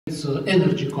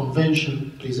energy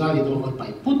convention presided over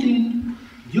by Putin,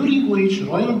 during which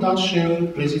Royal Dutch Shell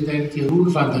President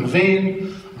Jeroen van der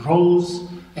Veen rose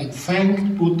and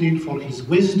thanked Putin for his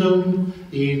wisdom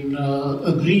in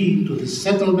agreeing to this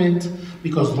settlement,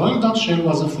 because Royal Dutch Shell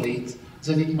was afraid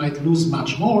that it might lose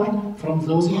much more from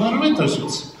those environmental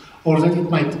suits, or that it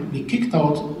might be kicked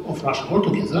out of Russia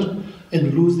altogether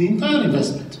and lose the entire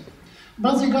investment.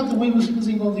 But they got away with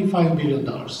losing only $5 billion.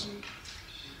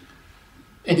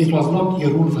 And it was not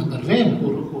Jeroen van der Veen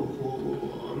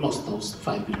who lost those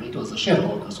 $5 billion, it was the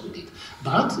shareholders who did.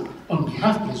 But on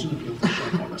behalf, presumably, of the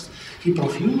shareholders, he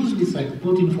profusely thanked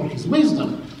Putin for his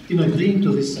wisdom in agreeing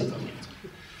to this settlement.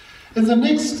 And the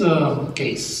next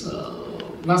case,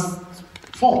 last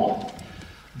fall,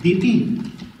 BP,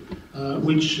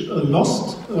 which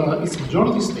lost its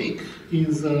majority stake in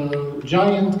the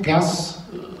giant gas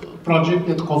project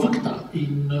at Kovykta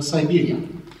in Siberia.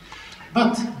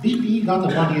 But BP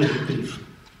got a one-year reprieve.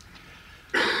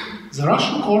 The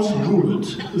Russian courts ruled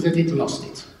that it lost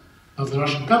it, but the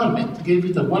Russian government gave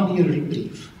it a one-year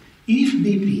reprieve. If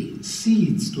BP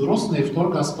cedes to Rosneft or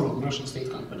Gazprom, Russian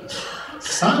state companies,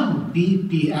 some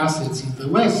BP assets in the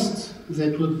West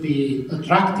that would be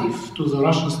attractive to the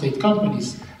Russian state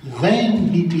companies, then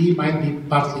BP might be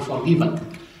partly forgiven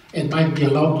and might be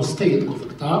allowed to stay at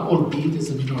Kovykta, albeit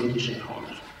as a minority shareholder.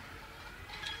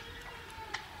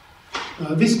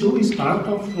 This too is part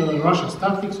of Russia's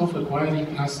tactics of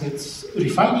acquiring assets,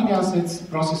 refining assets,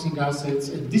 processing assets,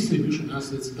 and distribution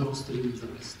assets downstream in the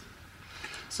West.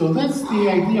 So that's the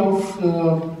idea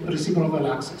of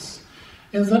reciprocal access.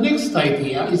 And the next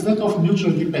idea is that of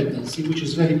mutual dependency, which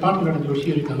is very popular, and you'll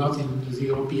hear it a lot in the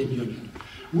European Union.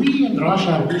 We and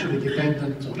Russia are mutually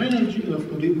dependent on energy,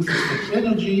 with respect to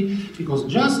energy, because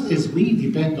just as we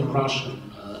depend on Russian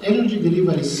energy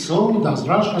deliveries, so does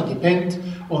Russia depend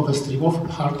on the stream of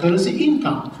hard currency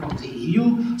income from the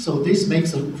EU, so this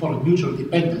makes for a mutual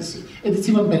dependency. And it's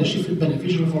even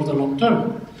beneficial for the long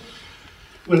term.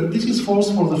 Well, this is false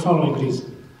for the following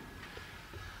reason.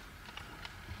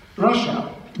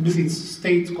 Russia, with its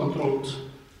state-controlled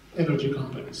energy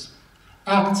companies,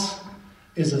 acts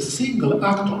as a single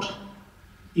actor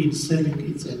in selling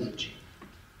its energy.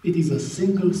 It is a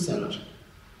single seller.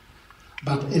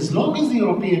 But as long as the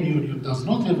European Union does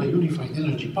not have a unified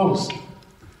energy policy,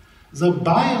 the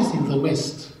buyers in the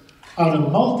West are a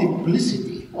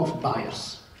multiplicity of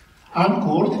buyers,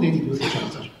 uncoordinated with each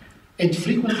other, and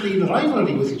frequently in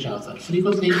rivalry with each other,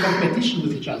 frequently in competition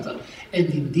with each other, and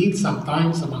indeed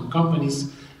sometimes among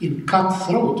companies in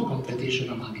cutthroat competition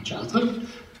among each other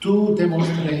to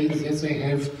demonstrate that they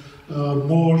have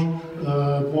more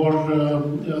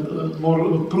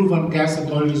proven gas and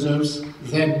oil reserves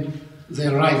than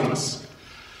their rivals.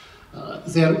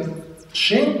 Their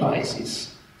share prices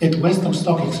at Western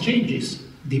stock exchanges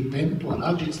depend to a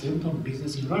large extent on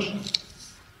business in Russia.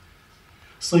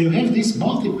 So you have this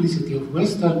multiplicity of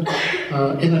Western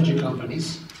energy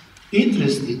companies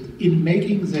interested in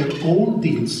making their own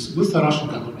deals with the Russian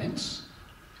governments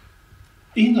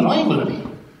in rivalry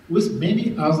with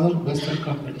many other Western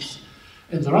companies.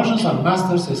 And the Russians are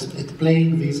masters at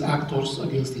playing these actors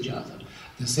against each other.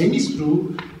 The same is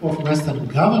true of Western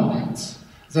governments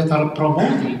that are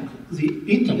promoting the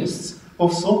interests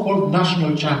of so-called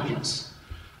national champions,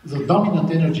 the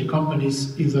dominant energy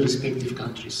companies in the respective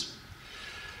countries.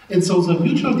 And so the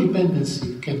mutual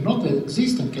dependency cannot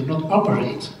exist and cannot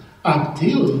operate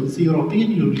until the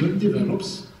European Union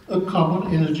develops a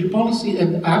common energy policy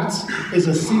and acts as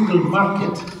a single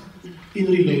market in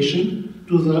relation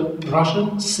to the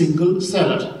Russian single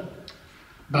seller.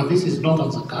 But this is not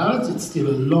on the cards, it's still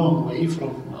a long way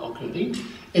from occurring.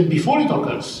 And before it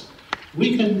occurs,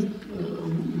 we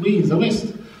in the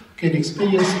West can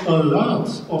experience a lot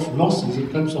of losses in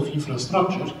terms of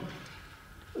infrastructure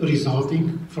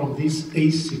resulting from this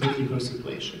asymmetrical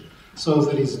situation. So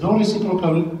there is no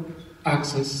reciprocal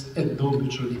access and no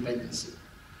mutual dependency.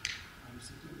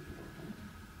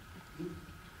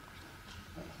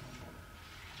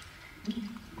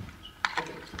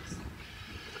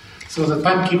 So the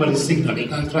timekeeper is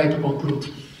signaling. I'll try to conclude.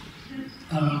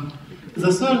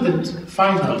 The third and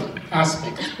final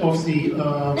aspect of the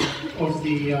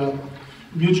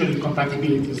mutual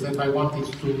incompatibilities that I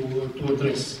wanted to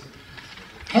address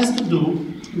has to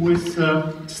do with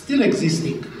still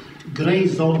existing grey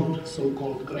zone,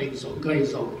 so-called grey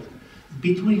zone,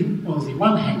 between, on the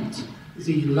one hand,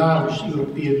 the large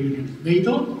European Union,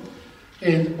 NATO,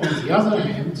 and on the other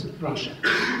hand, Russia.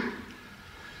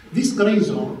 This grey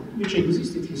zone, which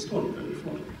existed historically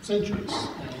for centuries,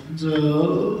 and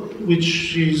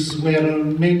which is where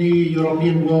many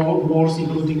European wars,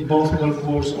 including both World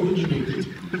Wars, originated,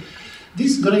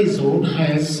 This grey zone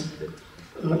has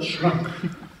shrunk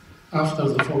after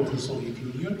the fall of the Soviet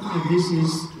Union, and this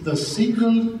is the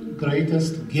single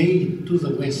greatest gain to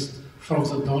the West from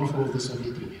the downfall of the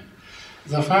Soviet Union.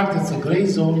 The fact that the grey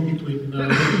zone between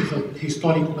the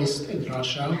historic West and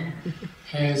Russia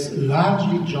has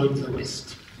largely joined the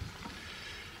West.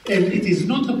 And it is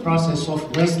not a process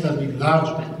of Western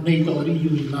enlargement, NATO or EU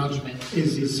enlargement,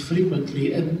 as is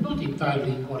frequently and not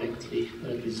entirely correctly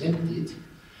represented.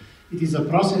 It is a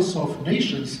process of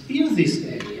nations in this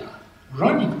area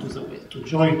running to the West to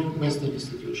join Western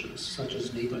institutions such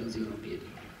as NATO and the European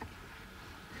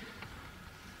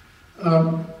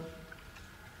Union.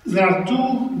 There are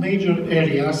two major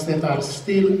areas that are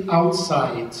still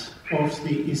outside of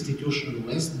the institutional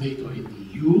West, NATO and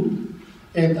the EU,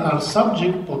 and are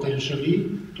subject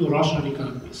potentially to Russian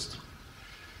reconquest.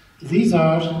 These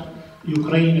are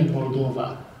Ukraine and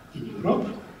Moldova in Europe,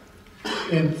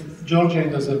 and Georgia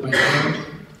and Azerbaijan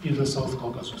in the South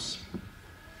Caucasus.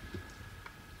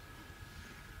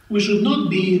 We should not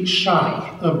be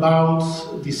shy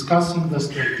about discussing the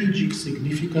strategic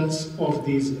significance of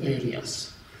these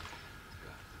areas.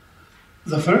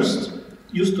 The first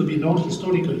used to be known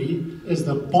historically as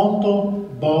the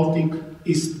Ponto-Baltic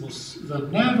Isthmus, the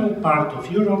narrow part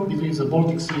of Europe between the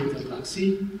Baltic Sea and the Black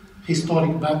Sea,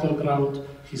 historic battleground,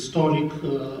 historic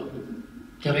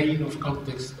terrain of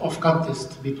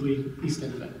contest between East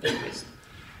and West.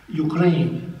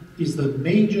 Ukraine is the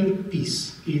major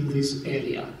piece in this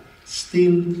area,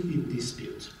 still in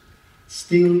dispute,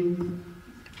 still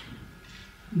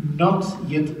not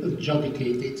yet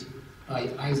adjudicated by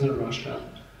either Russia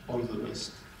or the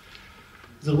West.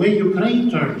 The way Ukraine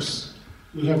turns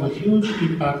will have a huge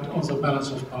impact on the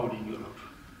balance of power in Europe.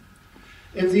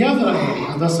 And the other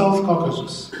area, the South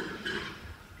Caucasus,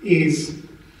 is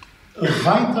a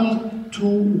vital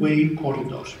two-way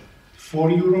corridor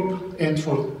for Europe and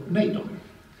for NATO.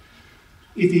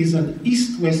 It is an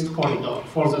east-west corridor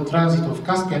for the transit of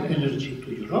Caspian energy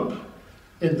to Europe,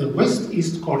 and the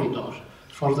west-east corridor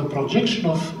for the projection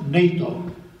of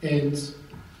NATO and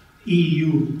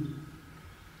EU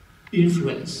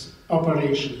influence,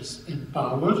 operations, and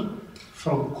power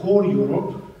from core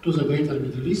Europe to the greater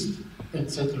Middle East and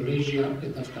Central Asia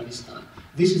and Afghanistan.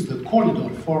 This is the corridor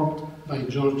formed by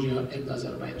Georgia and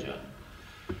Azerbaijan.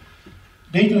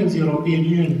 NATO and the European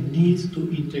Union need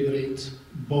to integrate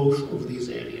both of these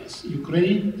areas,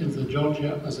 Ukraine and the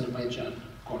Georgia-Azerbaijan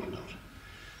corridor.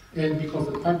 And because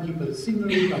the timekeeper is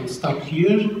signaling, I'll stop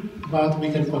here, but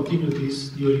we can continue this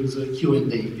during the Q&A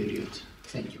period.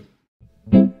 Thank you.